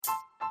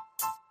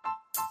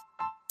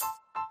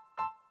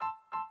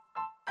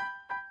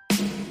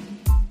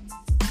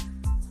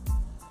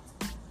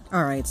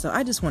All right, so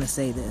I just want to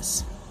say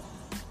this.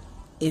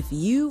 If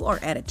you are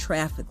at a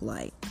traffic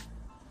light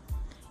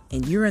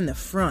and you're in the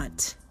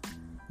front,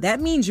 that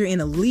means you're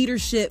in a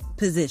leadership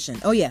position.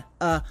 Oh yeah,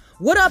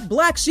 what up,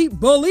 Black Sheep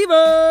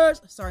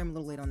Believers? Sorry, I'm a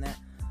little late on that.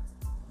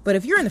 But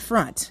if you're in the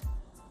front,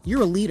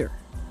 you're a leader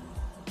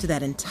to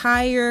that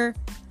entire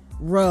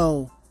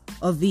row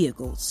of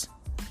vehicles.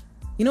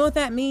 You know what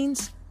that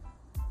means?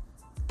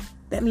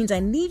 That means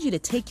I need you to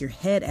take your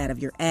head out of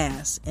your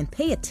ass and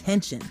pay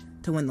attention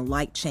to when the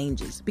light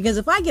changes. Because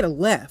if I get a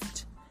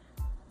left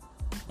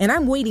and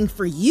I'm waiting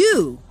for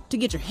you to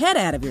get your head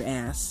out of your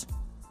ass,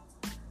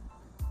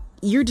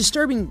 you're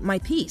disturbing my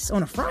peace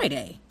on a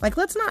Friday. Like,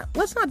 let's not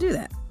do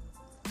that.